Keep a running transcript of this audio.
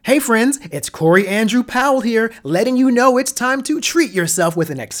Hey friends, it's Corey Andrew Powell here, letting you know it's time to treat yourself with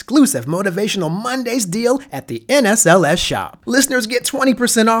an exclusive Motivational Mondays deal at the NSLS shop. Listeners get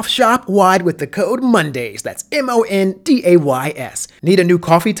 20% off shop-wide with the code MONDAYS. That's MONDAYS. Need a new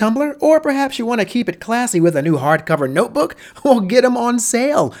coffee tumbler? Or perhaps you want to keep it classy with a new hardcover notebook? Well, get them on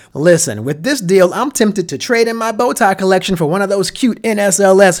sale. Listen, with this deal, I'm tempted to trade in my bow tie collection for one of those cute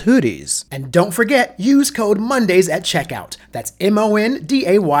NSLS hoodies. And don't forget, use code MONDAYS at checkout. That's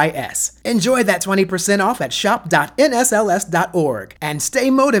MONDAYS. Enjoy that 20% off at shop.nsls.org. And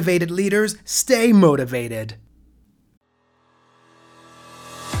stay motivated, leaders. Stay motivated.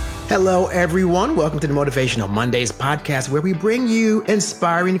 Hello, everyone. Welcome to the Motivational Mondays podcast, where we bring you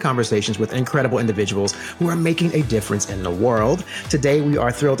inspiring conversations with incredible individuals who are making a difference in the world. Today, we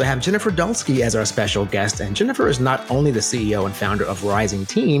are thrilled to have Jennifer Dulski as our special guest. And Jennifer is not only the CEO and founder of Rising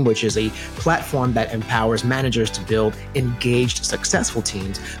Team, which is a platform that empowers managers to build engaged, successful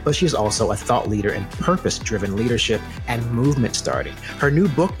teams, but she's also a thought leader in purpose-driven leadership and movement starting. Her new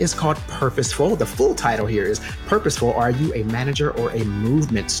book is called Purposeful. The full title here is Purposeful: Are You a Manager or a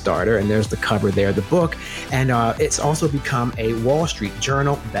Movement Starter? And there's the cover there, the book. And it's also become a Wall Street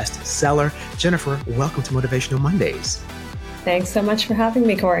Journal bestseller. Jennifer, welcome to Motivational Mondays. Thanks so much for having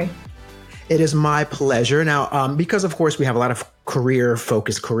me, Corey. It is my pleasure. Now, because of course we have a lot of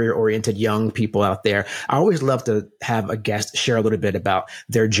career-focused, career-oriented young people out there, I always love to have a guest share a little bit about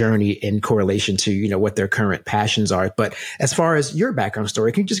their journey in correlation to, what their current passions are. But as far as your background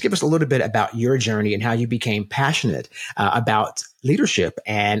story, can you just give us a little bit about your journey and how you became passionate about leadership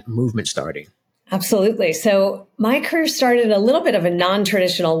and movement starting? Absolutely. So my career started a little bit of a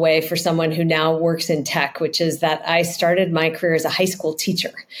non-traditional way for someone who now works in tech, which is that I started my career as a high school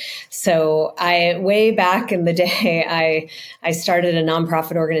teacher. So way back in the day, I started a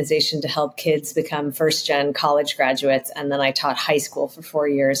nonprofit organization to help kids become first-gen college graduates. And then I taught high school for 4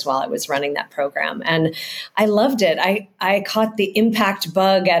 years while I was running that program. And I loved it. I caught the impact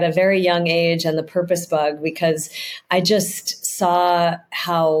bug at a very young age and the purpose bug, because I just saw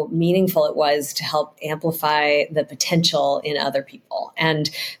how meaningful it was to help amplify the potential in other people. And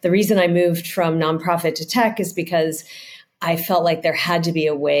the reason I moved from nonprofit to tech is because I felt like there had to be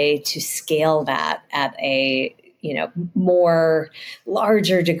a way to scale that at a more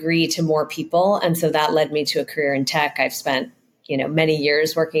larger degree to more people. And so that led me to a career in tech. I've spent many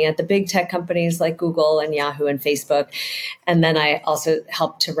years working at the big tech companies like Google and Yahoo and Facebook. And then I also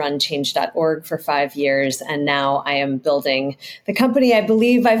helped to run change.org for 5 years. And now I am building the company I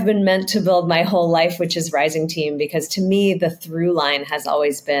believe I've been meant to build my whole life, which is Rising Team, because to me, the through line has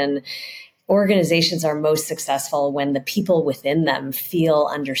always been organizations are most successful when the people within them feel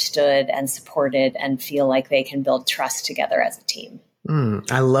understood and supported and feel like they can build trust together as a team.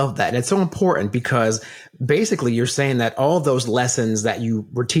 I love that. And it's so important because basically you're saying that all those lessons that you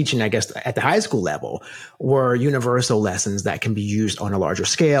were teaching, I guess, at the high school level were universal lessons that can be used on a larger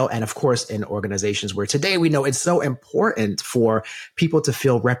scale. And of course, in organizations where today we know it's so important for people to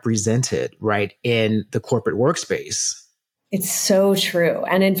feel represented, right, in the corporate workspace. It's so true.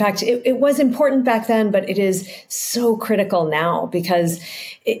 And in fact, it was important back then, but it is so critical now, because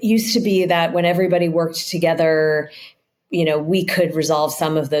it used to be that when everybody worked together, we could resolve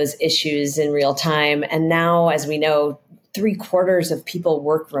some of those issues in real time. And now, as we know, 3/4 of people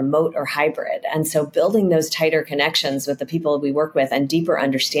work remote or hybrid. And so building those tighter connections with the people we work with and deeper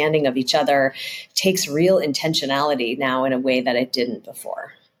understanding of each other takes real intentionality now in a way that it didn't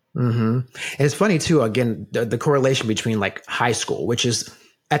before. Mm-hmm. And it's funny too, again, the correlation between like high school, which is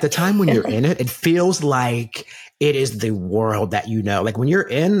at the time when you're in it, it feels like it is the world that like when you're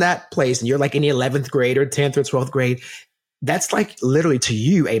in that place and you're like in the 11th grade or 10th or 12th grade, that's like literally to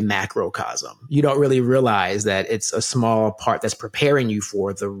you a macrocosm. You don't really realize that it's a small part that's preparing you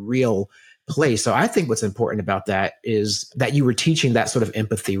for the real place. So I think what's important about that is that you were teaching that sort of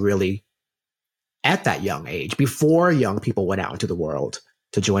empathy really at that young age, before young people went out into the world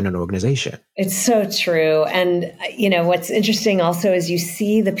to join an organization. It's so true. And, what's interesting also is you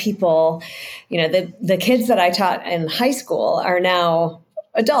see the people, the kids that I taught in high school are now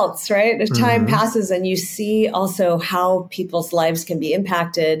adults, right? As time passes, and you see also how people's lives can be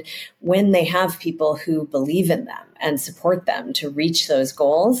impacted when they have people who believe in them and support them to reach those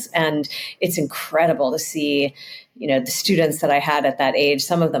goals. And it's incredible to see, the students that I had at that age.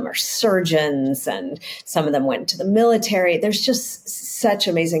 Some of them are surgeons and some of them went to the military. There's just such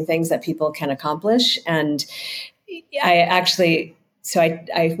amazing things that people can accomplish. And I actually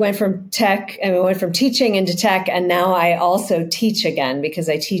I went from tech and I went from teaching into tech. And now I also teach again because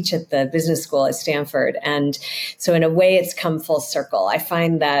I teach at the business school at Stanford. And so in a way, it's come full circle. I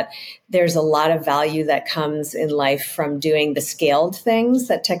find that there's a lot of value that comes in life from doing the scaled things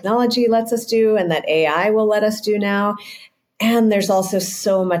that technology lets us do and that AI will let us do now. And there's also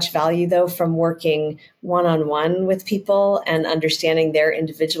so much value, though, from working one-on-one with people and understanding their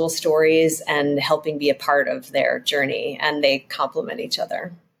individual stories and helping be a part of their journey. And they complement each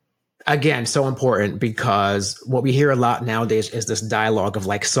other. Again, so important, because what we hear a lot nowadays is this dialogue of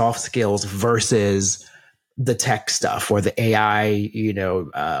like soft skills versus the tech stuff or the AI,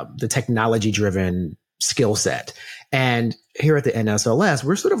 the technology driven skill set. And here at the NSLS,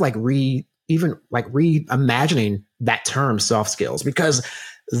 we're sort of like reimagining that term soft skills, because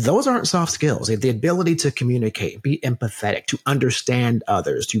those aren't soft skills. The ability to communicate, be empathetic, to understand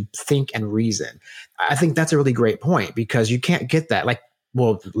others, to think and reason. I think that's a really great point, because you can't get that. At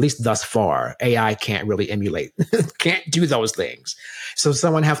least thus far, AI can't really emulate, can't do those things. So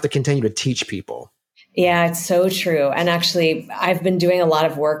someone has to continue to teach people. Yeah, it's so true. And actually, I've been doing a lot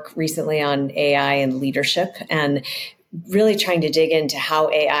of work recently on AI and leadership, and really trying to dig into how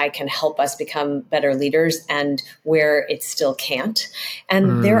AI can help us become better leaders and where it still can't.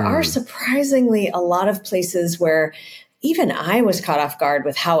 And there are surprisingly a lot of places where even I was caught off guard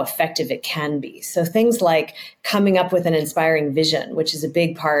with how effective it can be. So things like coming up with an inspiring vision, which is a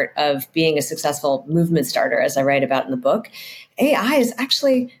big part of being a successful movement starter, as I write about in the book. AI is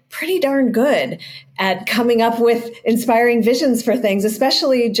actually pretty darn good at coming up with inspiring visions for things,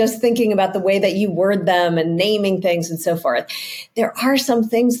 especially just thinking about the way that you word them and naming things and so forth. There are some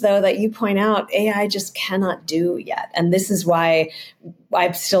things, though, that you point out AI just cannot do yet. And this is why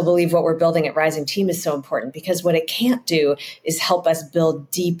I still believe what we're building at Rising Team is so important, because what it can't do is help us build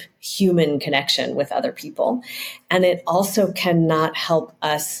deep human connection with other people. And it also cannot help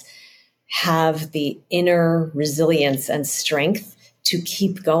us have the inner resilience and strength to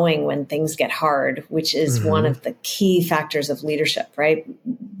keep going when things get hard, which is one of the key factors of leadership, right?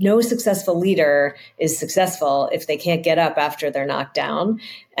 No successful leader is successful if they can't get up after they're knocked down.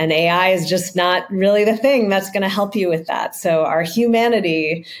 And AI is just not really the thing that's going to help you with that. So our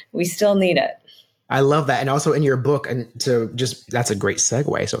humanity, we still need it. I love that. And also in your book, and that's a great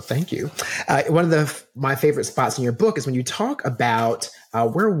segue. So thank you. One of my favorite spots in your book is when you talk about,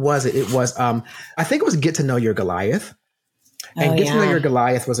 where was it? It was, I think it was Get to Know Your Goliath. And Get to Know Your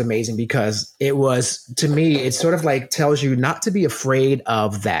Goliath was amazing because it was, to me, it sort of like tells you not to be afraid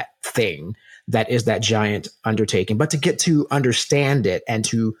of that thing that is that giant undertaking, but to get to understand it and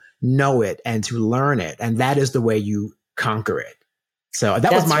to know it and to learn it. And that is the way you conquer it. So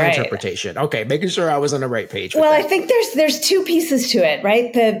that's was my interpretation. Okay, making sure I was on the right page. Well, I think there's two pieces to it,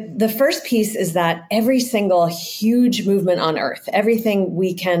 right? The first piece is that every single huge movement on earth, everything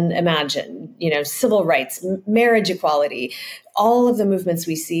we can imagine, civil rights, marriage equality, all of the movements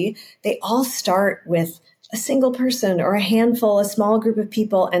we see, they all start with a single person or a handful, a small group of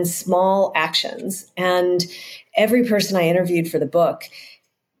people and small actions. And every person I interviewed for the book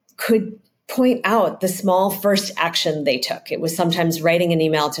could point out the small first action they took. It was sometimes writing an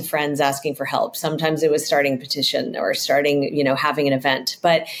email to friends asking for help. Sometimes it was starting a petition or starting, having an event.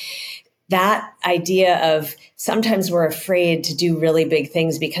 But that idea of sometimes we're afraid to do really big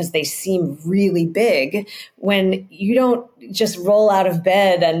things because they seem really big, when you don't just roll out of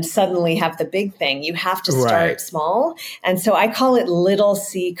bed and suddenly have the big thing. You have to start small. And so I call it little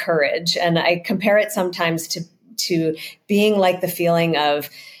C courage. And I compare it sometimes to being like the feeling of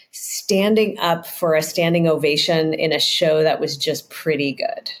standing up for a standing ovation in a show that was just pretty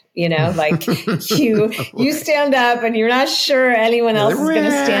good. Like you stand up and you're not sure anyone else is going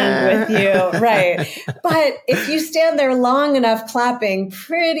to stand with you. Right. But if you stand there long enough clapping,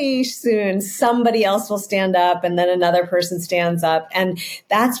 pretty soon somebody else will stand up and then another person stands up. And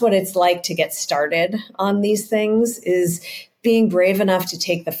that's what it's like to get started on these things, is being brave enough to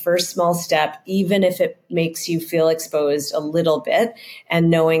take the first small step, even if it makes you feel exposed a little bit, and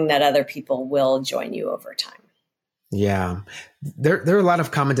knowing that other people will join you over time. Yeah. There are a lot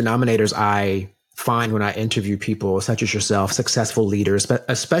of common denominators I find when I interview people such as yourself, successful leaders, but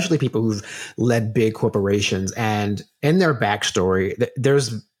especially people who've led big corporations, and in their backstory,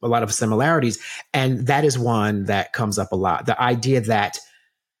 there's a lot of similarities. And that is one that comes up a lot. The idea that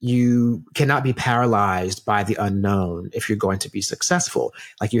you cannot be paralyzed by the unknown if you're going to be successful.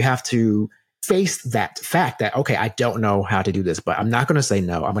 Like, you have to face that fact that, okay, I don't know how to do this, but I'm not going to say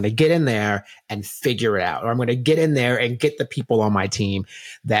no. I'm going to get in there and figure it out. Or I'm going to get in there and get the people on my team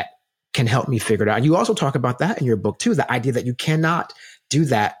that can help me figure it out. You also talk about that in your book too, the idea that you cannot do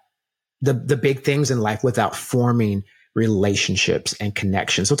that, the big things in life, without forming relationships and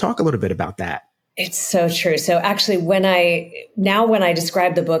connections. So talk a little bit about that. It's so true. So actually, when I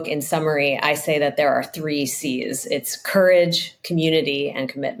describe the book in summary, I say that there are 3 C's. It's courage, community, and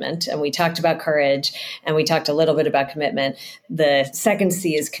commitment. And we talked about courage and we talked a little bit about commitment. The second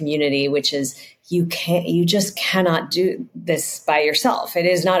C is community, which is you just cannot do this by yourself. It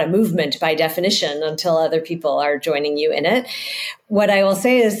is not a movement by definition until other people are joining you in it. What I will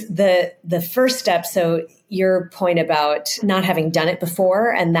say is the first step. So your point about not having done it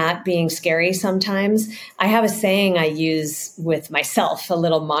before and that being scary sometimes, I have a saying I use with myself, a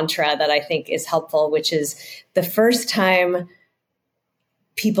little mantra that I think is helpful, which is the first time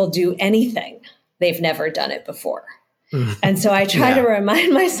people do anything, they've never done it before. And so I try to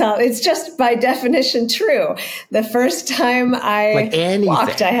remind myself, it's just by definition true. The first time I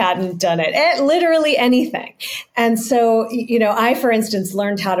walked, I hadn't done it. Literally anything. And so, I, for instance,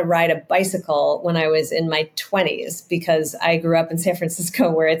 learned how to ride a bicycle when I was in my 20s because I grew up in San Francisco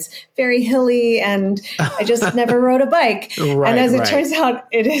where it's very hilly and I just never rode a bike. And as it turns out,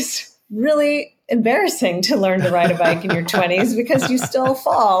 it is really embarrassing to learn to ride a bike in your 20s because you still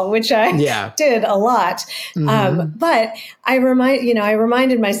fall, which I did a lot. But I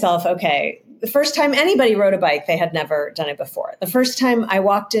reminded myself, okay, the first time anybody rode a bike, they had never done it before. The first time I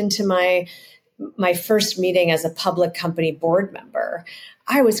walked into my first meeting as a public company board member,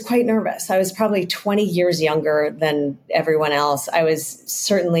 I was quite nervous. I was probably 20 years younger than everyone else. I was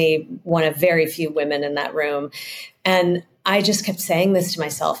certainly one of very few women in that room. And I just kept saying this to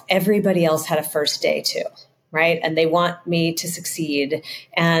myself. Everybody else had a first day too, right? And they want me to succeed.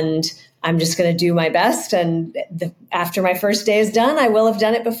 And I'm just going to do my best. And after my first day is done, I will have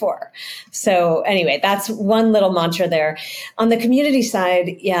done it before. So anyway, that's one little mantra there. On the community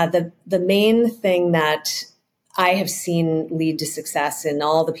side, the main thing that I have seen lead to success in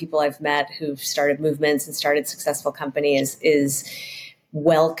all the people I've met who've started movements and started successful companies is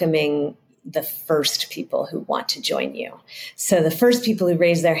welcoming the first people who want to join you. So the first people who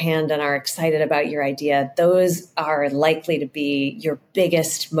raise their hand and are excited about your idea, those are likely to be your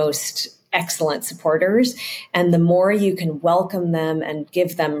biggest, most excellent supporters. And the more you can welcome them and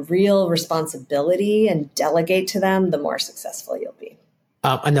give them real responsibility and delegate to them, the more successful you'll be.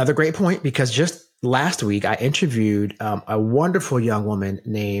 Another great point, because just last week I interviewed a wonderful young woman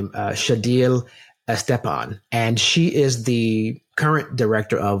named Shadil Estepan, and she is the current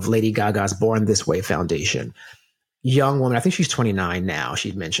director of Lady Gaga's Born This Way Foundation. Young woman, I think she's 29 now,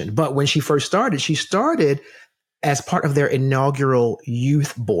 she'd mentioned. But when she first started, she started as part of their inaugural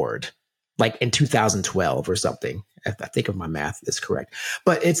youth board, like in 2012 or something. If I think of my math is correct.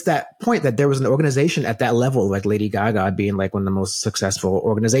 But it's that point that there was an organization at that level, like Lady Gaga being like one of the most successful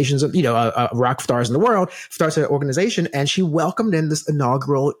organizations, rock stars in the world, starts an organization. And she welcomed in this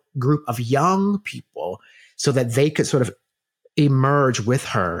inaugural group of young people so that they could sort of emerge with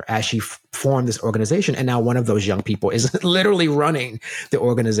her as she formed this organization. And now one of those young people is literally running the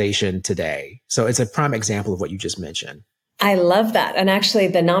organization today. So it's a prime example of what you just mentioned. I love that. And actually,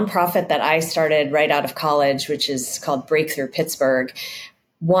 the nonprofit that I started right out of college, which is called Breakthrough Pittsburgh,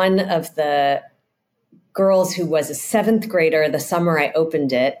 one of the girls who was a 7th grader the summer I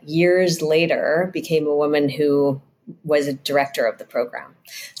opened it, years later, became a woman who was a director of the program.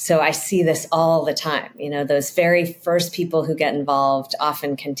 So I see this all the time. Those very first people who get involved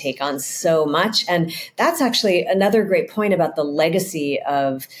often can take on so much. And that's actually another great point about the legacy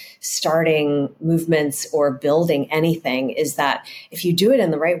of starting movements or building anything, is that if you do it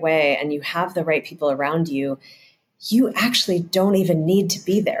in the right way and you have the right people around you, you actually don't even need to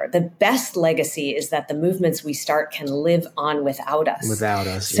be there. The best legacy is that the movements we start can live on without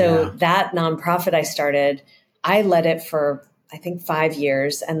us. So that nonprofit I started, I led it for, I think, 5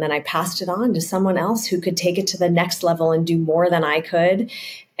 years. And then I passed it on to someone else who could take it to the next level and do more than I could.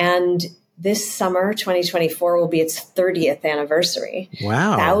 And this summer, 2024, will be its 30th anniversary.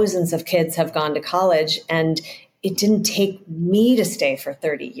 Wow. Thousands of kids have gone to college, and it didn't take me to stay for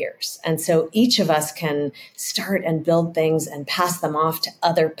 30 years. And so each of us can start and build things and pass them off to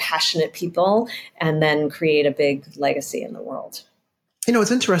other passionate people and then create a big legacy in the world.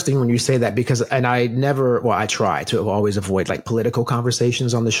 It's interesting when you say that, because, and I try to always avoid like political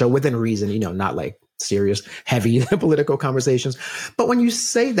conversations on the show within reason, not like serious, heavy political conversations. But when you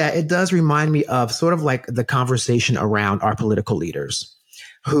say that, it does remind me of sort of like the conversation around our political leaders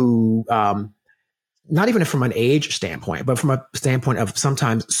who, not even from an age standpoint, but from a standpoint of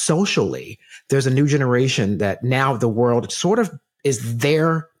sometimes socially, there's a new generation that now the world sort of is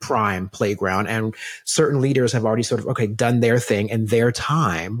their prime playground. And certain leaders have already sort of, done their thing in their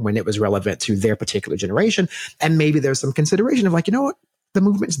time when it was relevant to their particular generation. And maybe there's some consideration of like, the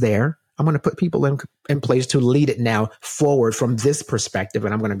movement's there. I'm going to put people in place to lead it now forward from this perspective.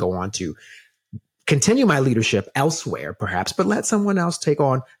 And I'm going to go on to continue my leadership elsewhere, perhaps, but let someone else take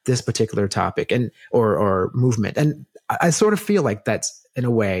on this particular topic and or movement. And I sort of feel like that's, in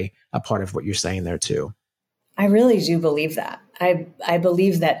a way, a part of what you're saying there too. I really do believe that. I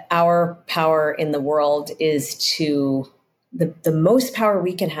believe that our power in the world is to, the most power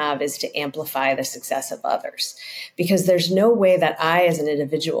we can have is to amplify the success of others, because there's no way that I, as an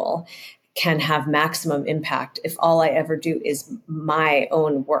individual, can have maximum impact if all I ever do is my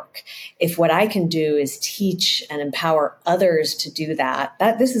own work. If what I can do is teach and empower others to do that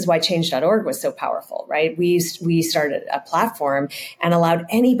this is why change.org was so powerful, right? We started a platform and allowed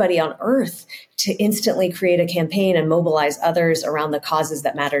anybody on earth to instantly create a campaign and mobilize others around the causes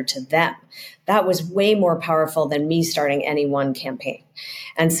that mattered to them. That was way more powerful than me starting any one campaign.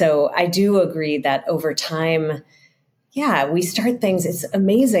 And so I do agree that over time, we start things. It's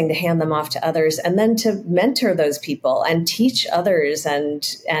amazing to hand them off to others and then to mentor those people and teach others. And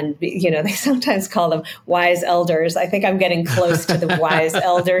they sometimes call them wise elders. I think I'm getting close to the wise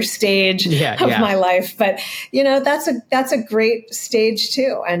elder stage of my life. But, that's a great stage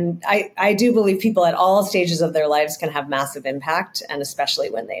too. And I do believe people at all stages of their lives can have massive impact, and especially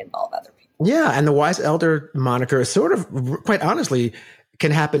when they involve other people. Yeah. And the wise elder moniker is sort of, quite honestly,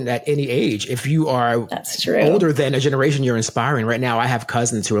 can happen at any age. If you are older than a generation you're inspiring. Right now, I have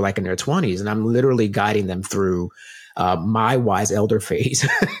cousins who are like in their 20s, and I'm literally guiding them through my wise elder phase,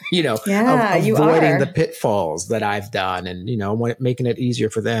 avoiding the pitfalls that I've done, and, making it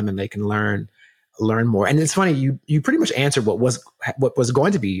easier for them, and they can learn more. And it's funny, you pretty much answered what was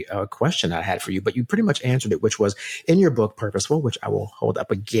going to be a question I had for you, but you pretty much answered it, which was in your book, Purposeful, which I will hold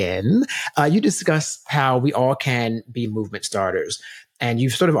up again. You discuss how we all can be movement starters. And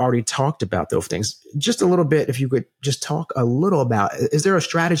you've sort of already talked about those things. Just a little bit, if you could just talk a little about, is there a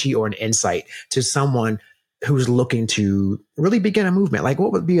strategy or an insight to someone who's looking to really begin a movement? Like,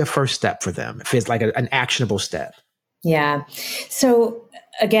 what would be a first step for them if it's like an actionable step? Yeah. So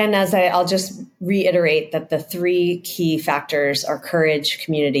again, I'll just reiterate that the three key factors are courage,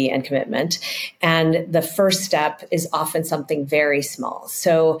 community, and commitment. And the first step is often something very small.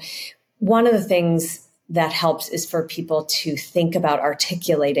 So one of the things that helps is for people to think about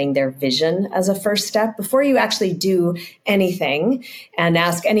articulating their vision as a first step before you actually do anything and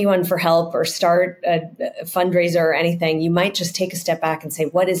ask anyone for help or start a fundraiser or anything. You might just take a step back and say,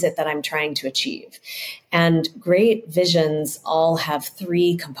 what is it that I'm trying to achieve? And great visions all have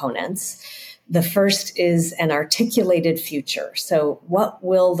three components. The first is an articulated future. So what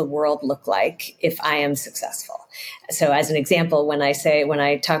will the world look like if I am successful? So as an example, when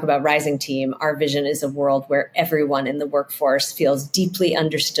I talk about Rising Team, our vision is a world where everyone in the workforce feels deeply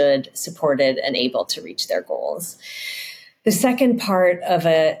understood, supported, and able to reach their goals. The second part of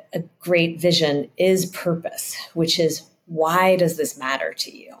a great vision is purpose, which is, why does this matter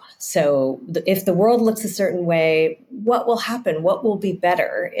to you? So if the world looks a certain way, what will happen? What will be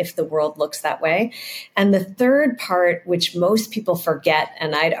better if the world looks that way? And the third part, which most people forget,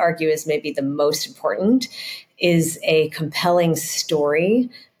 and I'd argue is maybe the most important, is a compelling story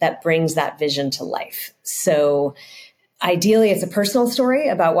that brings that vision to life. So ideally, it's a personal story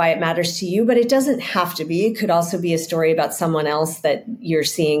about why it matters to you, but it doesn't have to be. It could also be a story about someone else that you're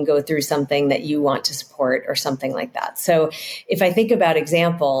seeing go through something that you want to support or something like that. So if I think about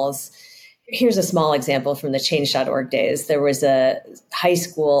examples, here's a small example from the change.org days. There was a high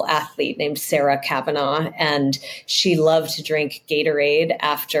school athlete named Sarah Kavanaugh, and she loved to drink Gatorade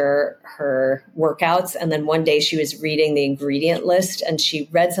after her workouts. And then one day she was reading the ingredient list and she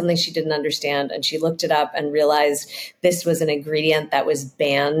read something she didn't understand. And she looked it up and realized this was an ingredient that was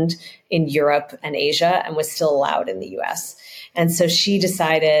banned in Europe and Asia and was still allowed in the US. And so she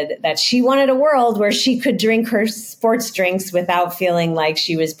decided that she wanted a world where she could drink her sports drinks without feeling like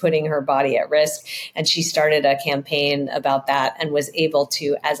she was putting her body at risk. And she started a campaign about that and was able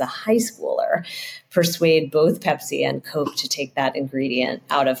to, as a high schooler, persuade both Pepsi and Coke to take that ingredient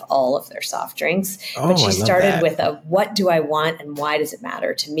out of all of their soft drinks. But she started with what do I want and why does it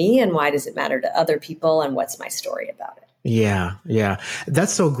matter to me and why does it matter to other people and what's my story about it? Yeah.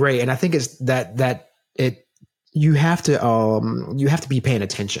 That's so great. And I think it's you have to be paying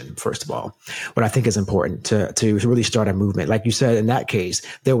attention, first of all. What I think is important to really start a movement. Like you said, in that case,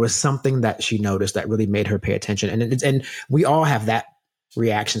 there was something that she noticed that really made her pay attention. And we all have that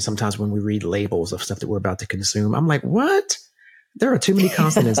reaction sometimes when we read labels of stuff that we're about to consume. I'm like, what? There are too many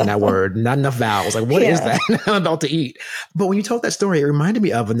consonants in that word, not enough vowels. Like, what is that I'm about to eat? But when you told that story, it reminded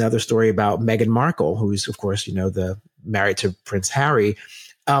me of another story about Meghan Markle, who's, of course, married to Prince Harry.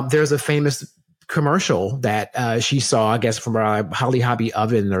 There's a famous commercial that she saw, I guess, from a Holly Hobby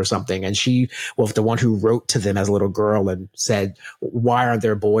oven or something. And she was the one who wrote to them as a little girl and said, why aren't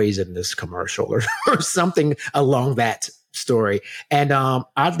there boys in this commercial or something along that story. And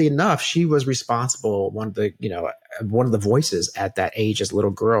oddly enough, she was responsible, one of the voices at that age as a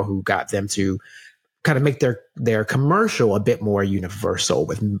little girl who got them to kind of make their commercial a bit more universal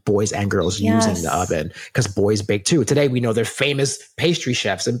with boys and girls using the oven, because boys bake too. Today, we know they're famous pastry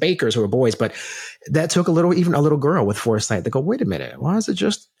chefs and bakers who are boys, but that took even a little girl with foresight to go, wait a minute, why is it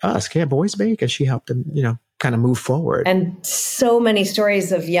just us? Can't boys bake? And she helped them, kind of move forward. And so many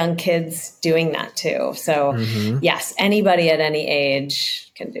stories of young kids doing that too. So yes, anybody at any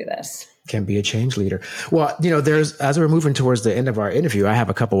age can do this. Can be a change leader. Well, as we're moving towards the end of our interview, I have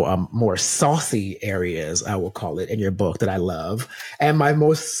a couple more saucy areas, I will call it, in your book that I love. And my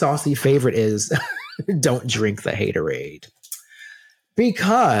most saucy favorite is don't drink the haterade.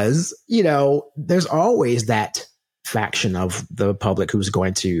 Because, there's always that faction of the public who's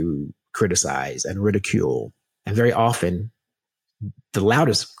going to criticize and ridicule. And very often, the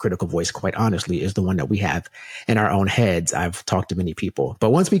loudest critical voice, quite honestly, is the one that we have in our own heads. I've talked to many people, but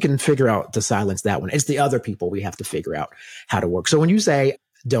once we can figure out to silence that one, it's the other people we have to figure out how to work. So when you say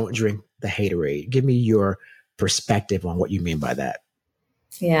don't drink the haterade, give me your perspective on what you mean by that.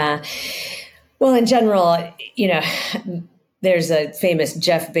 Yeah. Well, in general, there's a famous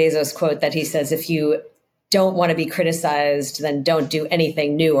Jeff Bezos quote that he says, if you don't want to be criticized, then don't do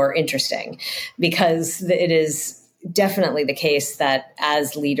anything new or interesting, because it is definitely the case that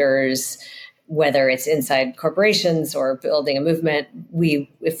as leaders, whether it's inside corporations or building a movement,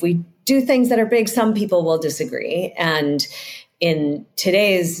 if we do things that are big, some people will disagree. And in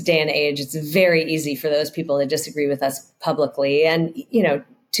today's day and age, it's very easy for those people to disagree with us publicly. And,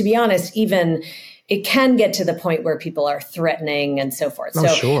 to be honest, even it can get to the point where people are threatening and so forth. Oh,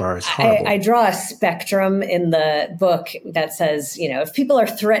 so sure. It's horrible. I draw a spectrum in the book that says, if people are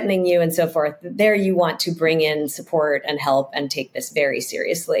threatening you and so forth, there you want to bring in support and help and take this very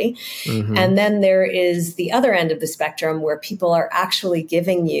seriously. Mm-hmm. And then there is the other end of the spectrum where people are actually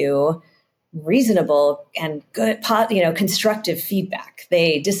giving you reasonable and good, constructive feedback.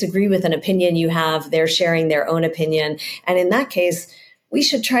 They disagree with an opinion you have. They're sharing their own opinion. And in that case, we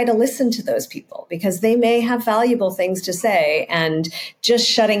should try to listen to those people because they may have valuable things to say, and just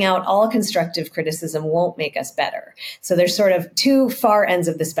shutting out all constructive criticism won't make us better. So there's sort of two far ends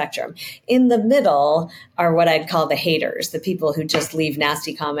of the spectrum. In the middle are what I'd call the haters, the people who just leave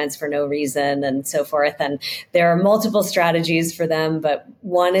nasty comments for no reason and so forth. And there are multiple strategies for them, but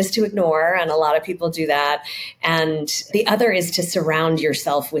one is to ignore, and a lot of people do that. And the other is to surround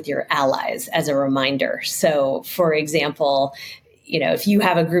yourself with your allies as a reminder. So for example, if you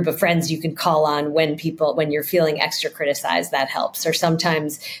have a group of friends you can call on when you're feeling extra criticized, that helps. Or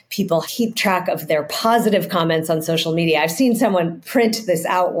sometimes people keep track of their positive comments on social media. I've seen someone print this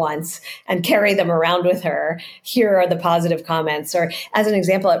out once and carry them around with her. Here are the positive comments. Or as an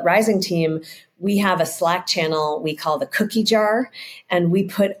example, at Rising Team, we have a Slack channel we call the Cookie Jar, and we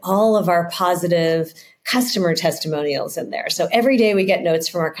put all of our positive customer testimonials in there. So every day we get notes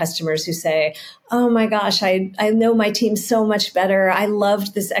from our customers who say, oh my gosh, I know my team so much better. I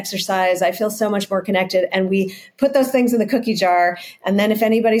loved this exercise. I feel so much more connected. And we put those things in the cookie jar. And then if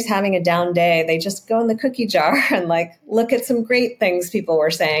anybody's having a down day, they just go in the cookie jar and look at some great things people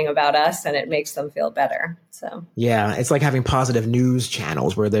were saying about us, and it makes them feel better. So yeah, it's like having positive news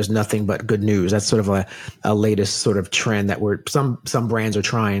channels where there's nothing but good news. That's sort of a latest sort of trend that some brands are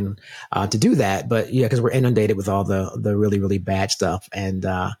trying to do that. But yeah, because we're inundated with all the really, really bad stuff. And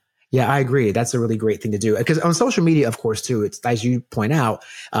yeah, I agree. That's a really great thing to do. Because on social media, of course, too, it's, as you point out,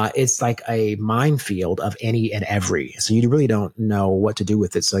 it's like a minefield of any and every. So you really don't know what to do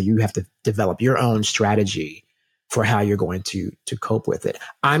with it. So you have to develop your own strategy for how you're going to cope with it.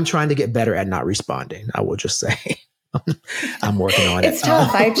 I'm trying to get better at not responding, I will just say. I'm working on it. It's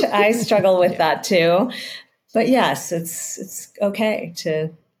tough. I struggle with that too. But yes, it's okay to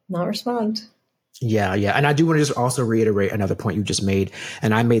not respond. Yeah. And I do want to just also reiterate another point you just made.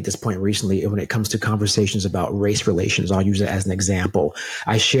 And I made this point recently when it comes to conversations about race relations. I'll use it as an example.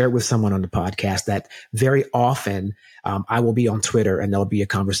 I shared with someone on the podcast that very often I will be on Twitter and there'll be a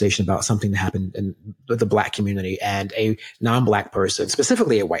conversation about something that happened in the Black community, and a non-Black person,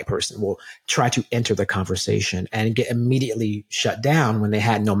 specifically a white person, will try to enter the conversation and get immediately shut down when they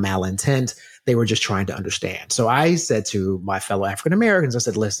had no malintent. They were just trying to understand. So I said to my fellow African Americans, I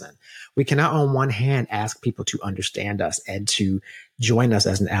said, listen, we cannot on one hand ask people to understand us and to join us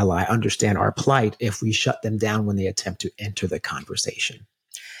as an ally, understand our plight, if we shut them down when they attempt to enter the conversation.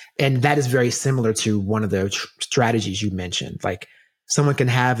 And that is very similar to one of the strategies you mentioned, like someone can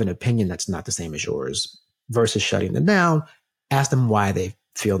have an opinion that's not the same as yours versus shutting them down. Ask them why they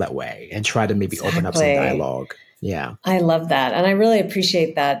feel that way and try to maybe open up some dialogue. Yeah. I love that. And I really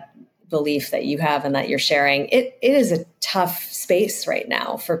appreciate that belief that you have and that you're sharing. It is a tough space right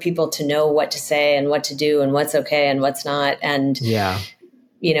now for people to know what to say and what to do and what's okay and what's not. And,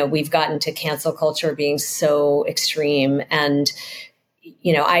 we've gotten to cancel culture being so extreme. And,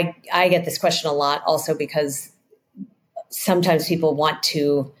 I get this question a lot also because sometimes people want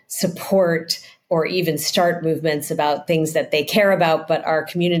to support or even start movements about things that they care about, but are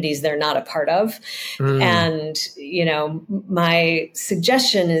communities they're not a part of. And, my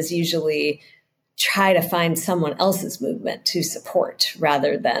suggestion is usually try to find someone else's movement to support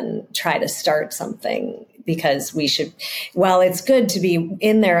rather than try to start something, because while it's good to be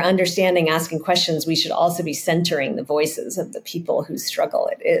in there understanding, asking questions, we should also be centering the voices of the people whose struggle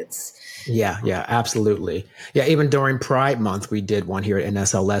it is. Yeah, absolutely. Yeah, even during Pride Month, we did one here at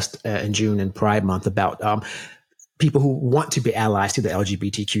NSLS in June in Pride Month about people who want to be allies to the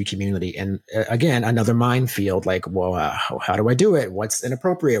LGBTQ community. And again, another minefield, like, well, how do I do it? What's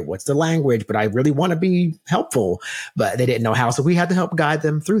inappropriate? What's the language? But I really want to be helpful, but they didn't know how. So we had to help guide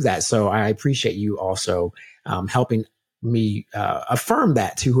them through that. So I appreciate you also helping me affirm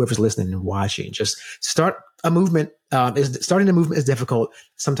that to whoever's listening and watching. Just start a movement. Starting a movement is difficult.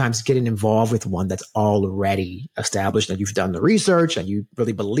 Sometimes getting involved with one that's already established and you've done the research and you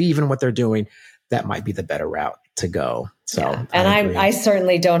really believe in what they're doing, that might be the better route to go. So, yeah. And I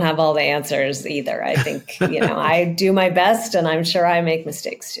certainly don't have all the answers either. I think, I do my best and I'm sure I make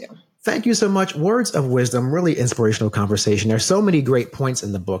mistakes too. Thank you so much. Words of wisdom, really inspirational conversation. There's so many great points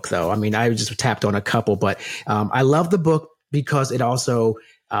in the book, though. I mean, I just tapped on a couple, but I love the book because it also,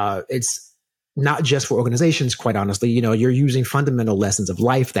 it's not just for organizations, quite honestly. You're using fundamental lessons of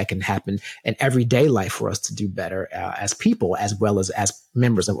life that can happen in everyday life for us to do better as people, as well as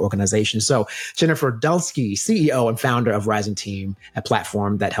members of organizations. So Jennifer Dulski, CEO and founder of Rising Team, a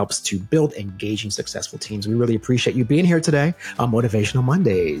platform that helps to build engaging, successful teams. We really appreciate you being here today on Motivational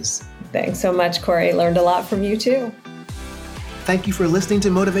Mondays. Thanks so much, Corey. Learned a lot from you too. Thank you for listening to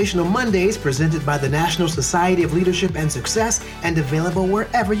Motivational Mondays, presented by the National Society of Leadership and Success, and available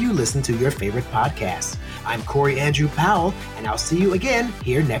wherever you listen to your favorite podcasts. I'm Corey Andrew Powell, and I'll see you again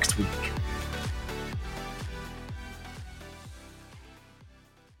here next week.